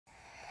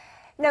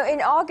Now,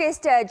 in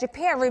August,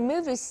 Japan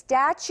removed a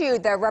statue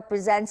that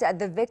represents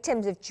the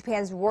victims of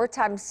Japan's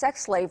wartime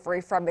sex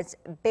slavery from its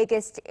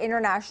biggest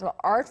international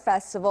art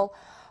festival,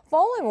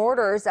 following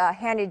orders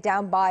handed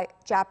down by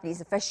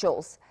Japanese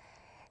officials.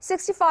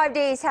 65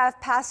 days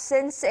have passed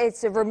since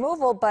its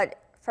removal, but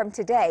from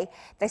today,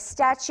 the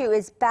statue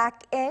is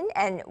back in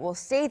and will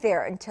stay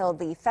there until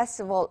the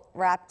festival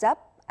wraps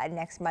up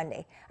next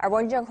Monday.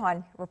 Our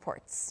Jung-hwan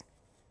reports.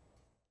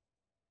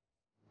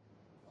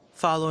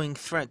 Following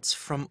threats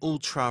from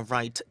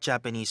ultra-right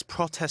Japanese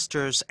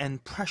protesters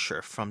and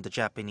pressure from the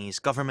Japanese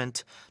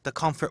government, the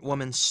Comfort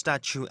Woman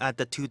statue at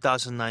the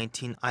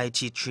 2019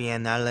 Aichi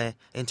Triennale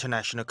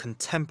International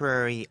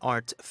Contemporary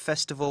Art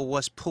Festival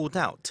was pulled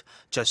out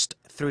just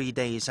 3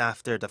 days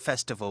after the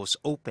festival's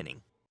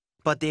opening.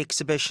 But the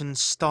exhibition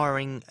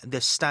starring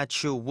the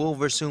statue will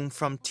resume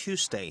from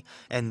Tuesday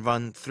and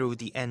run through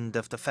the end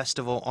of the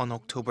festival on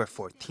October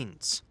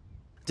 14th.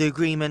 The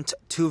agreement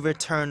to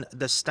return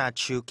the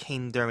statue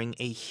came during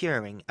a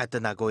hearing at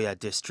the Nagoya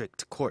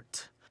District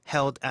Court,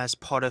 held as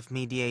part of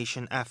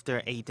mediation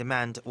after a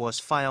demand was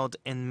filed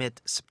in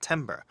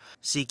mid-September,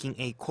 seeking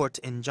a court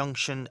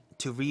injunction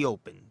to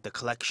reopen the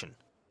collection.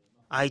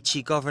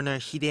 Aichi Governor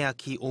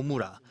Hideaki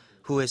Omura,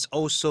 who is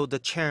also the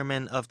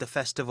chairman of the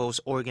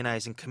festival's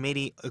organizing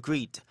committee,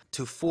 agreed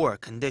to 4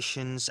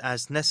 conditions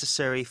as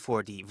necessary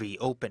for the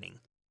reopening.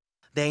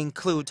 They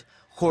include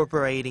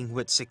cooperating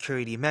with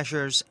security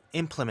measures,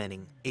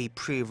 implementing a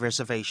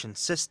pre-reservation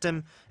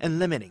system, and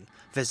limiting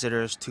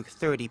visitors to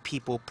 30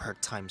 people per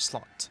time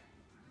slot.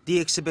 The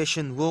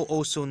exhibition will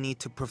also need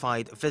to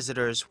provide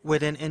visitors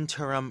with an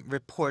interim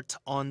report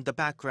on the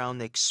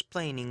background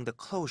explaining the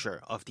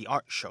closure of the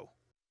art show.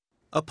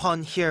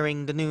 Upon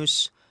hearing the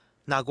news,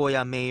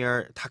 Nagoya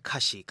Mayor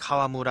Takashi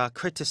Kawamura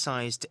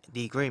criticized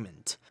the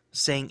agreement,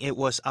 saying it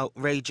was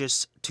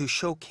outrageous to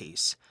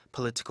showcase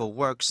political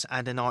works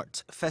at an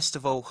art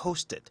festival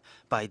hosted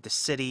by the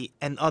city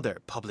and other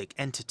public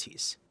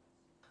entities.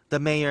 The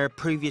mayor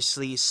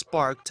previously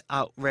sparked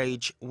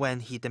outrage when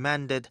he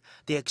demanded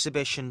the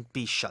exhibition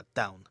be shut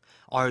down,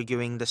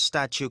 arguing the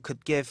statue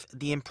could give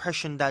the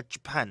impression that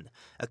Japan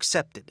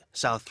accepted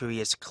South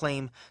Korea's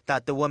claim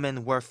that the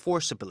women were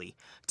forcibly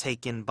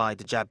taken by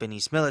the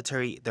Japanese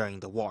military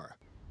during the war.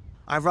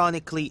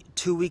 Ironically,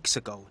 2 weeks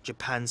ago,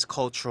 Japan's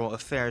Cultural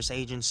Affairs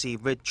Agency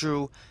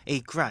withdrew a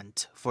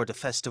grant for the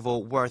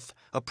festival worth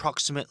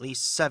approximately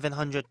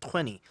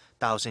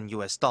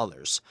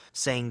 $720,000,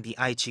 saying the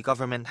Aichi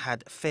government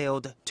had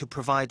failed to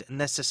provide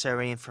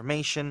necessary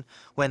information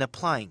when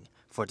applying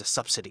for the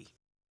subsidy.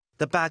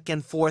 The back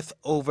and forth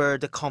over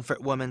the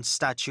Comfort Woman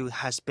statue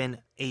has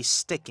been a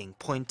sticking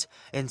point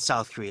in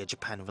South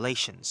Korea-Japan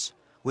relations,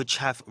 which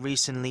have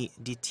recently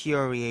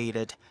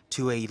deteriorated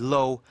to a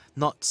low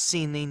not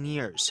seen in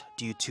years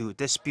due to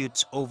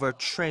disputes over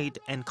trade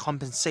and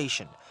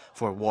compensation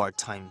for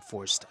wartime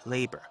forced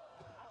labor.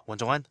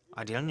 Jung-hwan,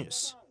 Arirang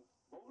News.